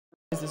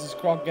This is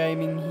Croc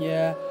Gaming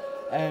here,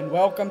 and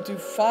welcome to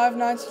Five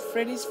Nights at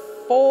Freddy's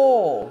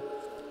 4.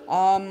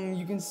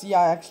 You can see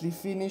I actually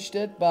finished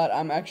it, but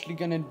I'm actually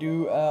gonna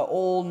do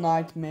all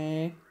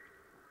nightmare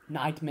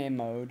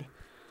mode.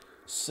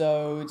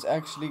 So it's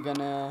actually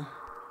gonna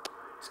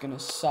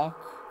suck.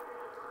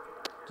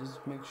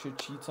 Just make sure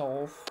cheats are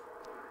off.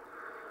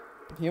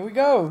 Here we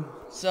go.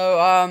 So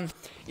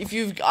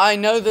I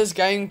know this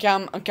game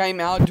came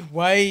out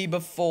way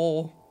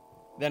before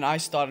than I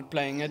started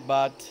playing it,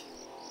 but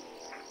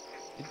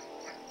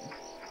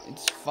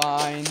it's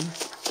fine.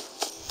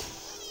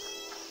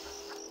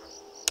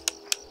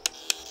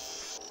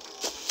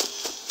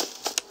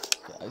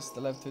 Okay, I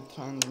still have to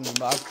try and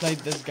remember. I played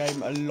this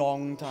game a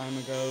long time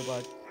ago,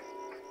 but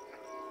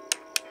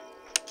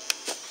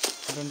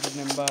I don't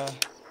remember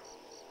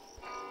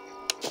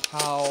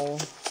how.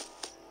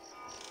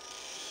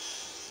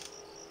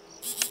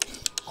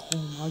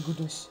 Oh my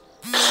goodness.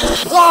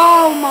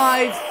 Oh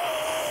my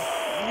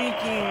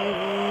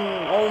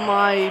freaking. Oh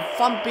my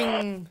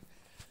thumping.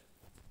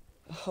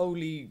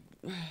 Holy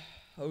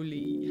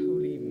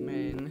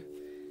man.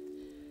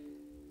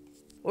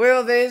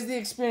 Well, there's the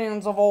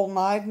experience of all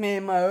nightmare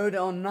mode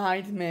on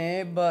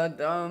nightmare, but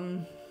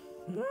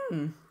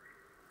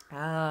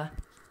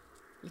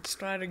let's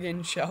try it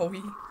again, shall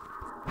we?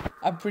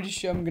 I'm pretty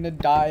sure I'm gonna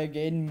die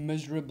again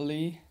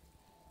miserably.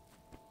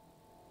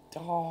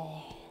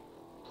 Oh,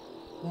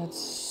 that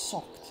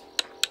sucked.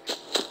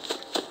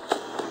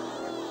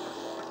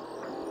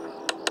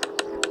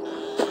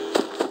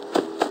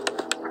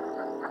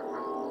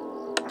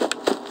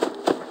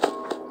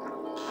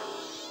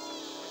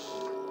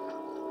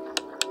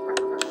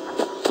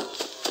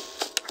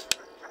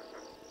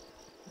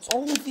 It's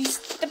all these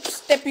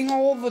stepping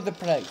all over the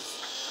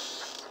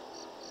place.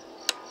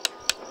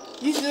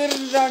 He's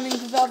literally running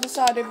to the other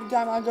side every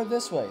time I go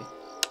this way.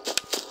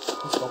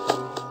 Stop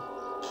moving.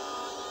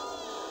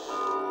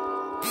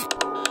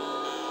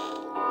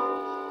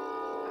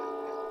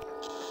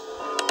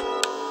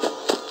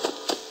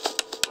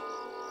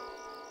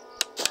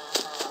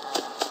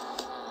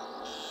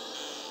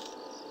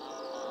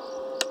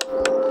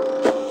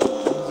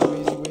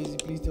 Easy,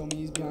 please tell me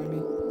he's behind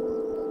me.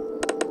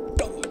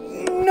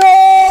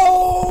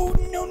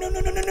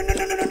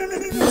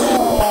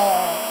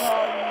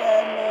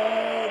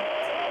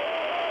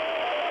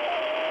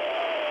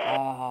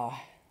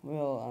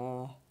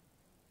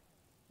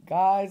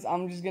 Guys,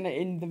 I'm just gonna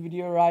end the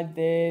video right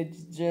there.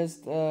 It's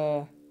just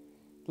a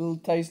little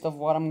taste of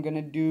what I'm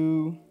gonna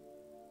do.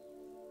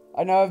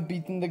 I know I've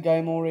beaten the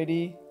game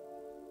already,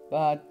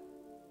 but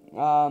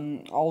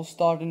I'll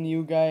start a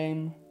new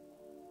game.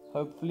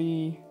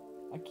 Hopefully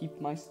I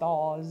keep my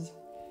stars.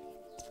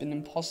 It's been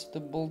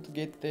impossible to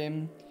get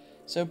them,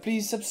 so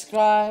please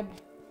subscribe.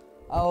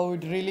 I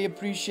would really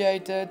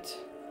appreciate it,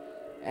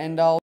 and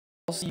I'll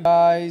see you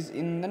guys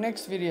in the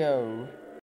next video.